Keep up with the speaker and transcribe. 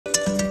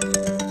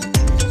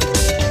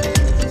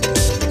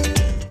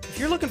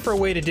for a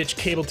way to ditch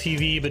cable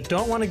TV but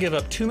don't want to give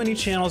up too many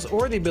channels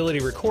or the ability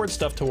to record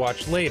stuff to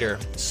watch later,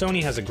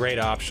 Sony has a great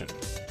option.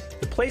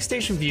 The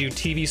PlayStation Vue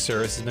TV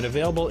service has been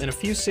available in a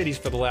few cities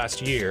for the last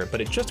year,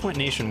 but it just went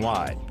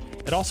nationwide.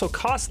 It also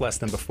costs less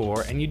than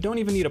before, and you don't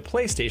even need a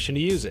PlayStation to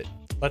use it.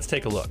 Let's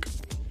take a look.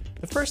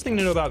 The first thing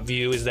to know about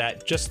Vue is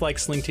that, just like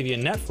Sling TV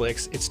and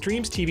Netflix, it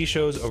streams TV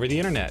shows over the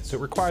internet, so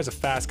it requires a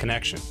fast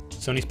connection.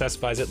 Sony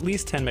specifies at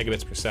least 10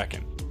 megabits per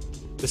second.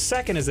 The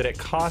second is that it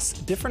costs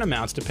different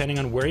amounts depending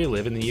on where you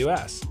live in the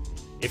US.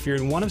 If you're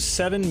in one of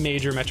 7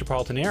 major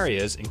metropolitan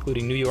areas,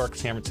 including New York,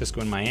 San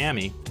Francisco, and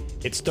Miami,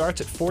 it starts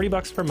at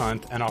 $40 per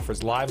month and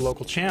offers live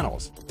local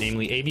channels,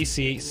 namely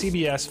ABC,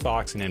 CBS,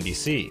 Fox, and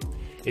NBC.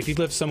 If you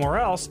live somewhere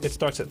else, it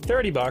starts at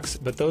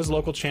 $30, but those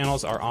local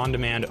channels are on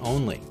demand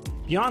only.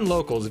 Beyond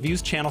locals,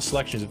 Vue's channel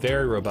selection is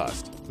very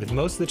robust, with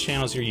most of the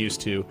channels you're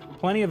used to,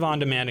 plenty of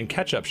on-demand and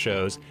catch-up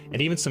shows,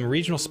 and even some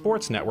regional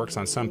sports networks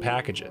on some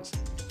packages.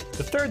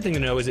 The third thing to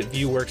know is that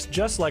Vue works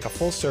just like a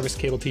full-service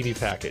cable TV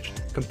package,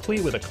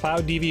 complete with a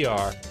cloud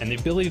DVR and the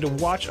ability to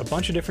watch a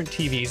bunch of different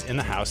TVs in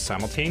the house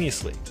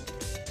simultaneously.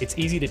 It's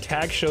easy to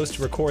tag shows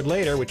to record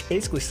later, which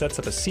basically sets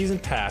up a season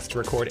pass to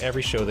record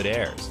every show that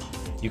airs.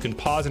 You can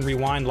pause and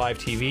rewind live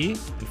TV,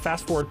 and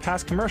fast forward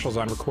past commercials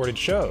on recorded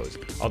shows,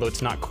 although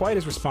it's not quite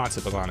as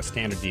responsive as on a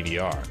standard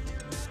DVR.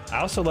 I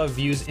also love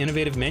Vue's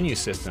innovative menu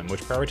system,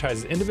 which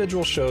prioritizes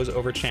individual shows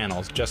over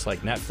channels, just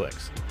like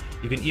Netflix.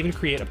 You can even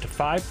create up to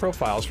 5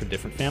 profiles for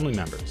different family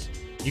members.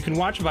 You can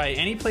watch via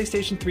any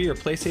PlayStation 3 or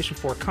PlayStation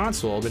 4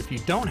 console, but if you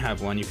don't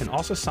have one, you can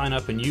also sign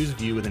up and use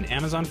Vue with an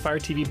Amazon Fire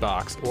TV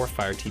box or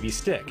Fire TV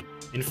stick.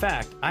 In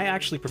fact, I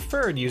actually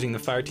preferred using the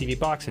Fire TV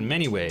box in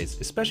many ways,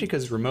 especially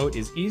because remote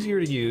is easier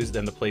to use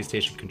than the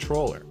PlayStation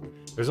controller.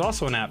 There's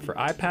also an app for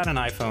iPad and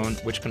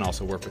iPhone, which can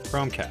also work with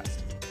Chromecast.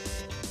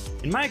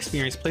 In my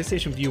experience,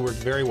 PlayStation Vue worked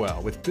very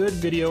well, with good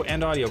video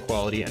and audio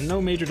quality and no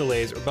major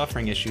delays or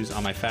buffering issues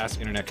on my fast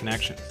internet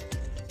connections.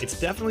 It's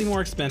definitely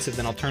more expensive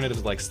than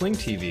alternatives like Sling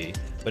TV,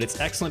 but its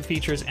excellent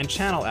features and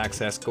channel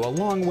access go a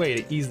long way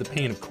to ease the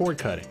pain of cord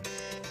cutting.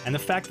 And the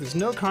fact there's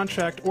no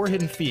contract or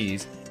hidden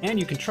fees, and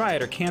you can try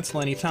it or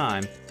cancel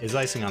anytime, is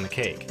icing on the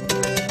cake.